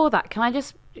 Before that, can I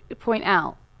just point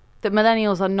out that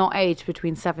millennials are not aged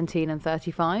between 17 and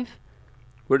 35?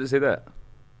 Where did it say that?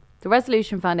 The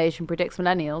Resolution Foundation predicts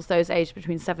millennials, those aged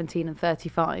between 17 and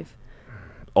 35.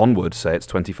 Onward say it's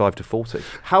 25 to 40.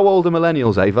 How old are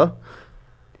millennials, Ava?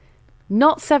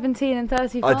 Not 17 and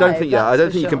 35. I don't think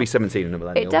you can be 17 and a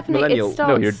millennial. It definitely it starts.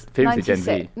 No, you're famously Gen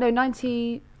Z. No,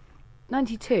 92.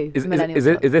 Is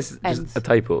this just a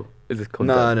typo? Is this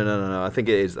content? No. I think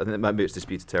it is. I think maybe it's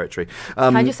disputed territory.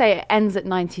 Can I just say it ends at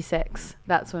 96?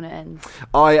 That's when it ends.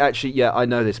 I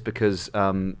know this because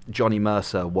Johnny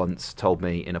Mercer once told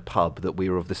me in a pub that we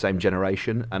were of the same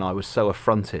generation, and I was so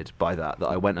affronted by that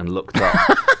I went and looked up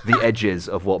the edges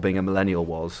of what being a millennial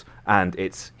was, and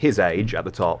it's his age at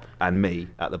the top and me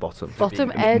at the bottom.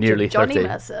 Bottom edge nearly of Johnny 30.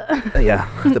 Mercer. Yeah,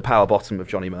 the power bottom of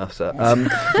Johnny Mercer.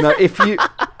 No,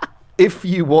 if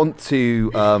you want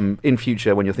to, in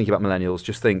future, when you're thinking about millennials,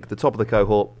 just think the top of the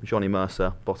cohort, Johnny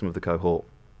Mercer, bottom of the cohort,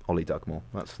 Ollie Dugmore.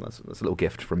 That's a little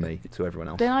gift from me to everyone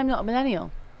else. Then I'm not a millennial.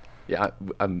 Yeah,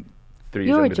 I'm 3 years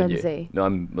You're a younger than Gen you. Z. No,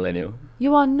 I'm millennial.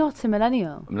 You are not a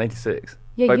millennial. I'm 96.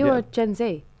 Yeah, you're a Gen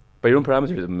Z. By your own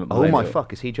parameters, I'm a millennial. Oh my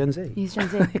fuck, is he Gen Z? He's Gen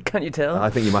Z. Can't you tell?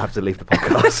 I think you might have to leave the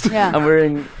podcast. Yeah. I'm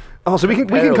wearing... Oh, so we can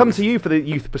come to you for the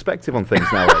youth perspective on things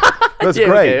now, Ed. That's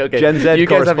great. Okay. Gen Z you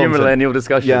guys have your correspondent. millennial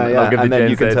discussion. Yeah, I'll give and the then Gen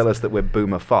you can Zs. tell us that we're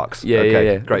boomer fucks. Yeah,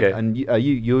 okay, yeah. Great. Okay. And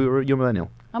you're millennial?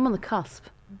 I'm on the cusp.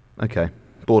 Okay,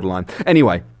 borderline.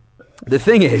 Anyway, the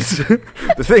thing is,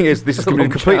 this is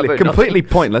completely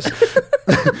pointless.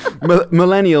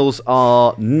 Millennials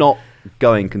are not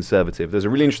going conservative. There's a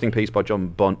really interesting piece by John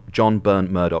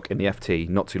Byrne Murdoch in the FT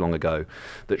not too long ago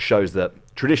that shows that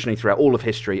traditionally throughout all of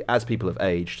history, as people have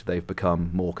aged, they've become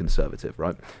more conservative,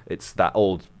 right? It's that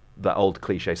old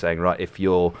cliche saying, right, if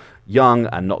you're young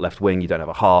and not left-wing, you don't have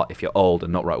a heart. If you're old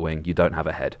and not right-wing, you don't have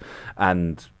a head.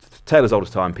 And tale as old as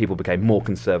time, people became more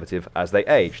conservative as they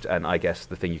aged. And I guess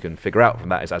the thing you can figure out from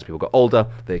that is as people got older,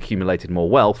 they accumulated more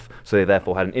wealth, so they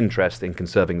therefore had an interest in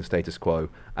conserving the status quo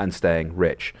and staying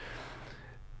rich.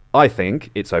 I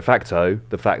think, ipso facto,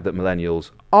 the fact that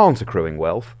millennials aren't accruing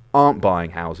wealth, aren't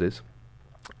buying houses,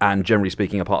 and generally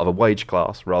speaking are part of a wage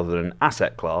class rather than an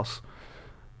asset class,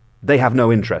 they have no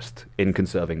interest in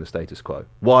conserving the status quo.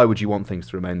 Why would you want things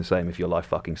to remain the same if your life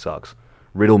fucking sucks?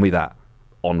 Riddle me that.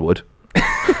 Onward.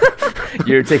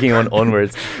 You're taking on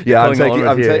onwards. Yeah,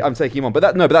 I'm taking him on.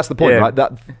 But that's the point, right?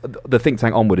 That the think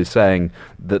tank Onward is saying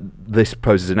that this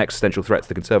poses an existential threat to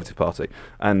the Conservative Party,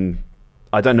 and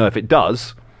I don't know if it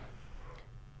does.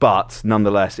 But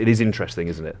nonetheless, it is interesting,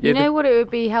 isn't it? You know what it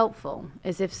would be helpful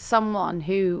is if someone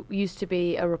who used to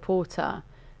be a reporter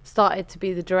started to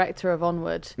be the director of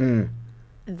Onward.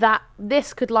 That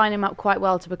this could line him up quite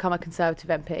well to become a Conservative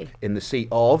MP. In the seat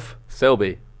of?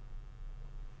 Selby.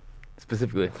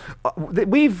 Specifically.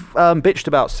 We've bitched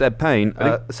about Seb Payne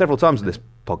several times in this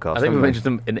podcast. I think we've mentioned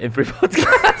him in every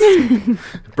podcast.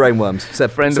 Brainworms.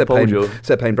 Seb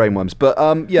Payne brainworms. But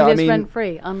he lives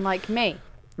rent-free, unlike me.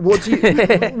 What do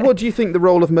you think the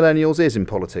role of millennials is in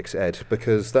politics, Ed?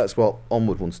 Because that's what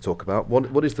Onward wants to talk about.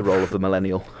 What is the role of the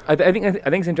millennial? I think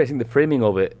it's interesting. The framing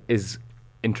of it is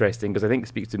interesting because I think it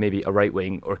speaks to maybe a right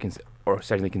wing or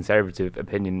certainly conservative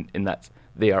opinion in that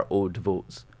they are owed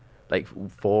votes. Like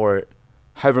for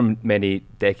however many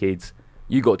decades,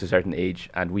 you got to a certain age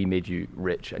and we made you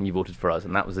rich and you voted for us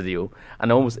and that was the deal.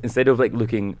 And almost instead of like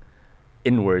looking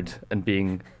inward and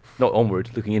being not onward,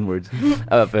 looking inward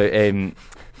about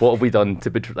what have we done to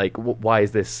betray, like why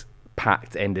is this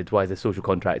pact ended? Why is this social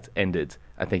contract ended?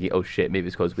 And thinking, oh shit, maybe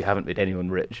it's because we haven't made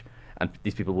anyone rich, and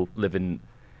these people will live in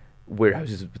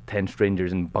warehouses with 10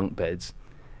 strangers in bunk beds.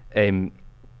 They're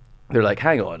like,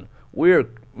 hang on, why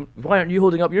aren't you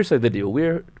holding up your side of the deal?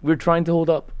 We're trying to hold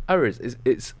up ours.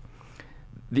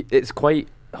 It's quite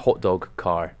hot dog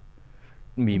car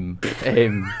meme.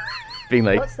 Being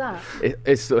like, what's that?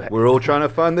 We're all trying to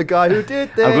find the guy who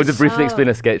did this. I'm going to briefly explain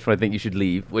a sketch when I think you should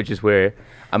leave, which is where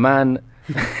a man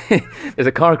there's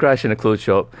a car crash in a clothes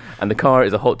shop, and the car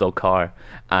is a hot dog car,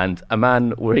 and a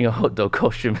man wearing a hot dog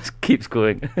costume keeps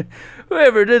going,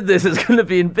 whoever did this is going to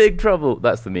be in big trouble.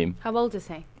 That's the meme. How old is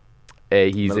he?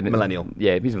 He's a millennial.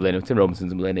 Yeah, he's a millennial. Tim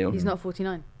Robinson's a millennial. He's not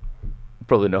 49.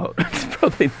 Probably not.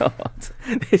 Probably not.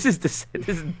 This is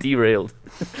derailed.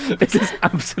 This is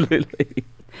absolutely.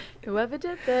 Whoever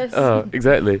did this. Oh,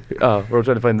 exactly. Oh, we're all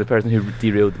trying to find the person who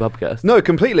derailed the podcast. No,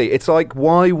 completely. It's like,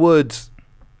 why would...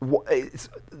 It's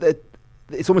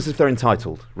almost as if they're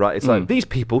entitled, right? It's like, these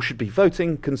people should be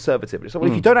voting Conservative. It's like, well,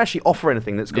 if you don't actually offer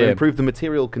anything that's going to improve the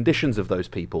material conditions of those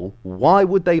people, why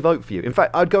would they vote for you? In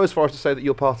fact, I'd go as far as to say that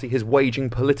your party is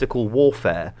waging political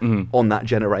warfare on that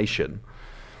generation.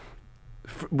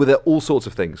 With all sorts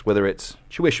of things, whether it's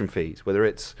tuition fees, whether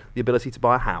it's the ability to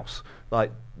buy a house.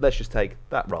 Like, let's just take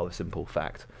that rather simple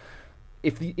fact.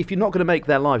 If you're not going to make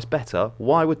their lives better,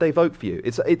 why would they vote for you?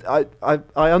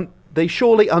 They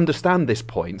surely understand this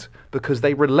point because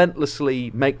they relentlessly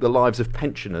make the lives of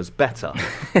pensioners better.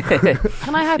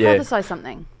 Can I hypothesize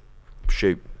something?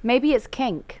 Shoot. Maybe it's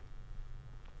kink.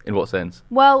 In what sense?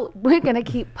 Well, we're going to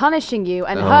keep punishing you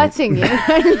and hurting you,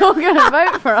 and you're going to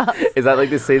vote for us. Is that like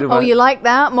the sadomasochistic? Oh, you like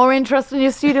that? More interest in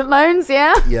your student loans,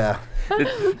 yeah? Yeah.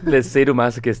 the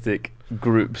sadomasochistic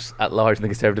groups at large in the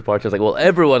Conservative Party is like, well,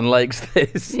 everyone likes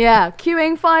this. Yeah,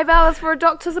 queuing 5 hours for a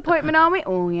doctor's appointment, are we?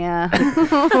 Oh, yeah.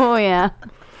 Oh, yeah.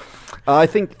 I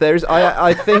think there's...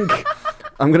 I think...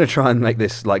 I'm going to try and make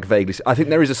this, like, vaguely... I think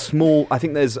there is a small... I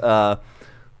think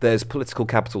there's political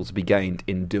capital to be gained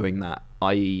in doing that,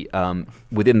 i.e.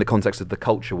 Within the context of the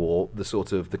culture war, the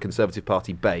sort of the Conservative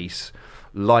Party base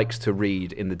likes to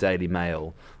read in the Daily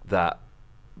Mail that,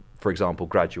 for example,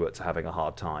 graduates are having a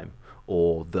hard time,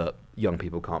 or that young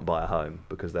people can't buy a home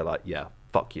because they're like, yeah,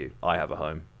 fuck you, I have a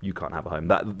home, you can't have a home.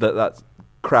 That's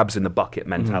crabs in the bucket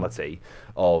mentality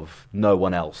of no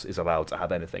one else is allowed to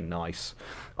have anything nice.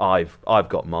 I've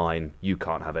got mine, you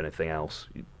can't have anything else.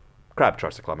 Crab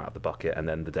tries to climb out of the bucket, and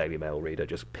then the Daily Mail reader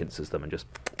just pincers them and just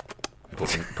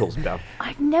pulls them down.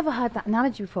 I've never heard that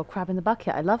analogy before, crab in the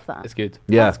bucket. I love that. It's good.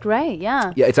 Yeah. That's great,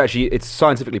 yeah. Yeah, it's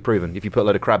scientifically proven. If you put a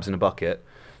load of crabs in a bucket,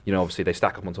 you know, obviously they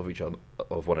stack up on top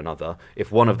of one another.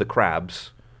 If one of the crabs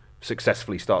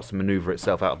successfully starts to maneuver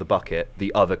itself out of the bucket,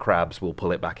 the other crabs will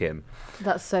pull it back in.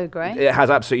 That's so great. It has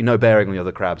absolutely no bearing on the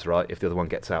other crabs, right? If the other one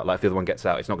gets out. Like, if the other one gets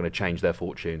out, it's not going to change their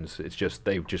fortunes. It's just,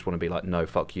 they just want to be like, no,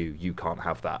 fuck you, you can't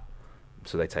have that.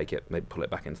 So they take it, they pull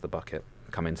it back into the bucket,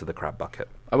 come into the crab bucket.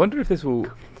 I wonder if this will,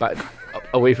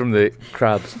 away from the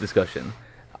crabs discussion,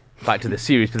 back to the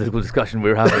serious political discussion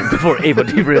we were having before Ava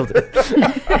derailed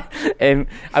it.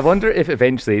 I wonder if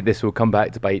eventually this will come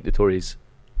back to bite the Tories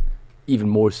even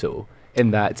more so,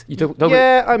 in that you talk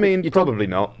yeah, I mean, probably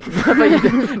not. But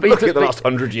look at the last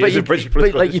 100 years of British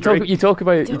political history. You talk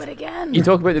about do it again. You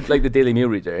talk about the Daily Mail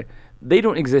reader. They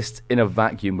don't exist in a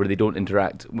vacuum where they don't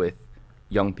interact with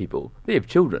young people. They have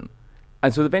children,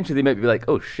 and so eventually they might be like,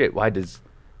 oh shit, why does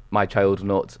my child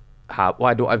not have,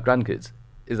 why don't I have grandkids?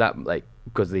 Is that like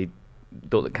because they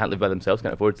can't live by themselves,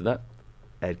 can't afford to that?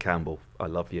 Ed Campbell, I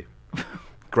love you.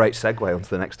 Great segue onto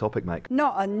the next topic, mate.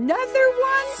 Not another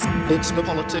one? It's the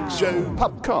Politics Show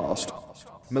podcast.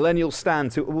 Millennials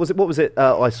stand to, what was it?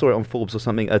 I saw it on Forbes or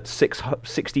something, a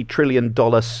 $60 trillion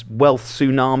wealth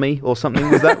tsunami or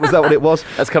something. Was that what it was?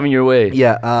 That's coming your way.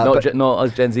 Yeah. Not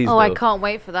us Gen Zs, Oh, though. I can't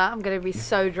wait for that. I'm going to be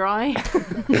so dry.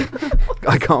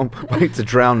 I can't wait to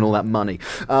drown in all that money.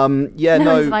 Yeah,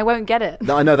 no. Listen, I won't get it.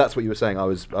 No, I know that's what you were saying. I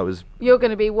was. You're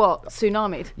going to be what?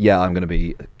 Tsunami'd? Yeah, I'm going to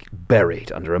be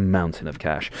buried under a mountain of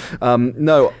cash.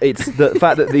 No, it's the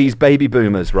fact that these baby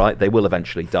boomers, right, they will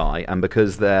eventually die, and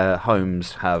because their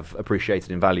homes have appreciated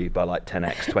in value by like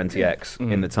 10x, 20x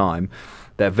in the time,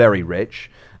 they're very rich,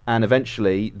 and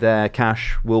eventually their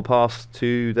cash will pass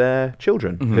to their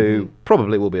children, who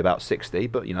probably will be about 60,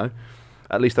 but, you know,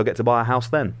 at least they'll get to buy a house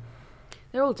then.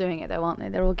 They're all doing it though, aren't they?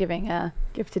 They're all giving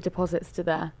gifted deposits to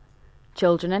their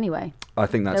children anyway. I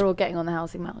think that's... They're all getting on the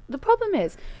housing market. The problem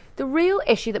is, the real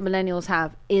issue that millennials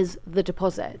have is the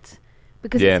deposit.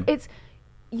 Because it's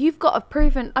you've got a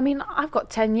proven... I mean, I've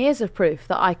got 10 years of proof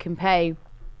that I can pay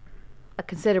a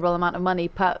considerable amount of money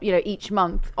per, each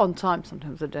month on time.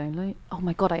 Sometimes I don't. Like, oh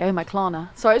my God, I owe my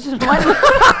Klarna. Sorry, it's just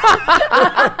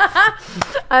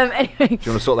anyway. Do you want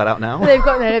to sort that out now?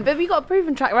 But we've got a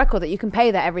proven track record that you can pay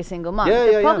that every single month.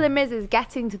 The problem is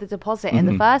getting to the deposit in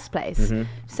the first place.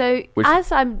 So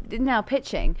as I'm now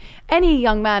pitching, any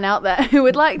young man out there who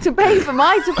would like to pay for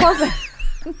my deposit.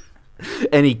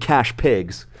 Any cash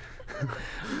pigs.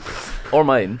 Or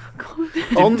mine.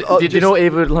 Did you know what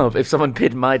Ava would love? If someone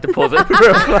paid my deposit for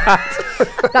a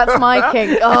flat. That's my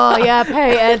kink. Oh, yeah,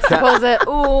 pay Ed's deposit.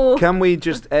 Ooh. Can we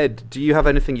just, Ed, do you have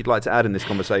anything you'd like to add in this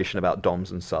conversation about DOMs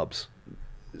and subs?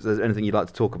 Is there anything you'd like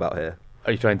to talk about here?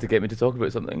 Are you trying to get me to talk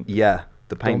about something? Yeah,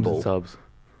 the paintball. DOMs and subs.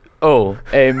 Oh,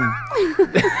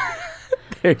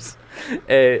 there's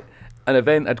an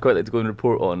event I'd quite like to go and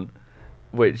report on,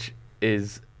 which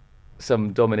is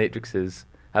some dominatrixes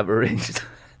have arranged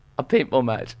a paintball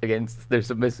match against their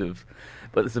submissive,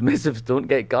 but the submissives don't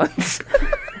get guns.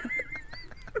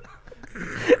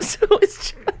 So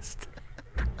it's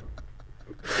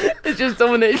just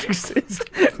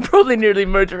dominatrixes probably nearly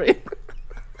murdering.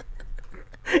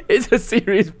 It's a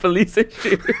serious police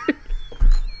issue.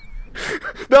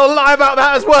 They'll lie about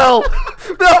that as well.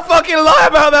 They'll fucking lie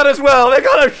about that as well. They're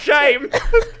kind of shame.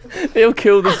 They'll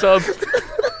kill the sub.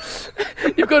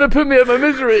 You've got to put me out of my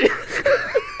misery.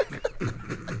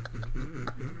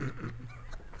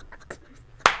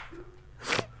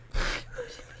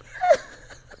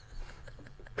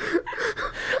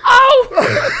 Ow!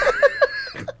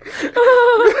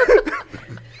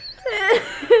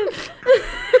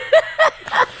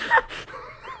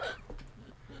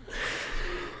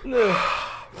 No.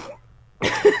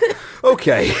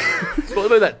 Okay. What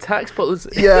about that tax policy?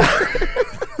 Yeah.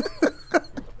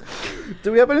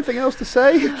 Do we have anything else to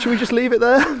say? Should we just leave it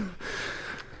there?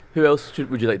 Who else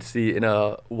would you like to see in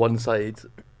a one side?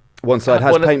 One side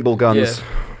has paintball guns. Yeah.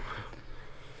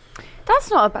 That's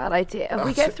not a bad idea.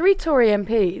 We get 3 Tory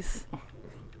MPs,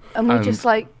 and we just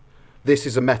like. This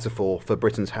is a metaphor for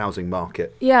Britain's housing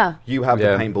market. Yeah. You have the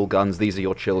paintball guns. These are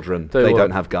your children. Tell they you don't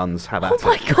what. have guns. Have at it. Oh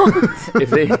my God.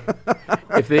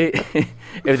 if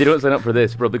they don't sign up for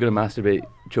this, they're probably going to masturbate,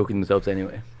 choking themselves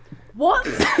anyway.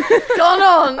 What's gone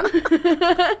on?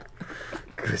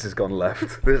 This has gone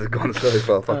left. This has gone so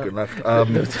far fucking left.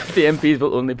 The MPs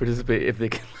will only participate if they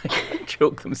can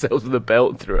choke themselves with a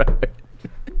belt throughout.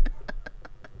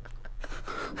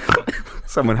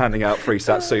 Someone handing out free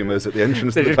satsumas at the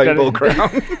entrance to the paintball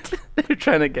ground. They're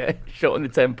trying to get shot in the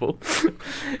temple.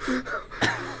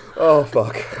 Oh,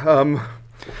 fuck.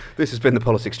 This has been the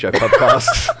Politics Joe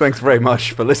podcast. Thanks very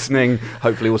much for listening.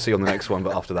 Hopefully we'll see you on the next one,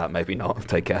 but after that, maybe not.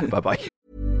 Take care. Bye-bye.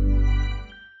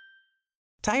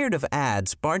 Tired of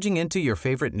ads barging into your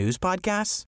favorite news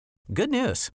podcasts? Good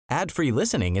news. Ad-free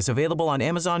listening is available on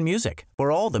Amazon Music for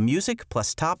all the music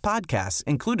plus top podcasts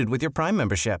included with your Prime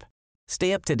membership.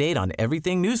 Stay up to date on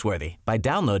everything newsworthy by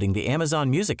downloading the Amazon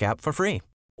Music app for free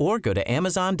or go to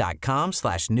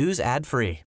amazon.com/news ad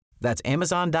free. That's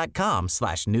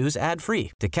amazon.com/news ad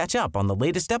free to catch up on the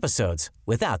latest episodes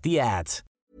without the ads.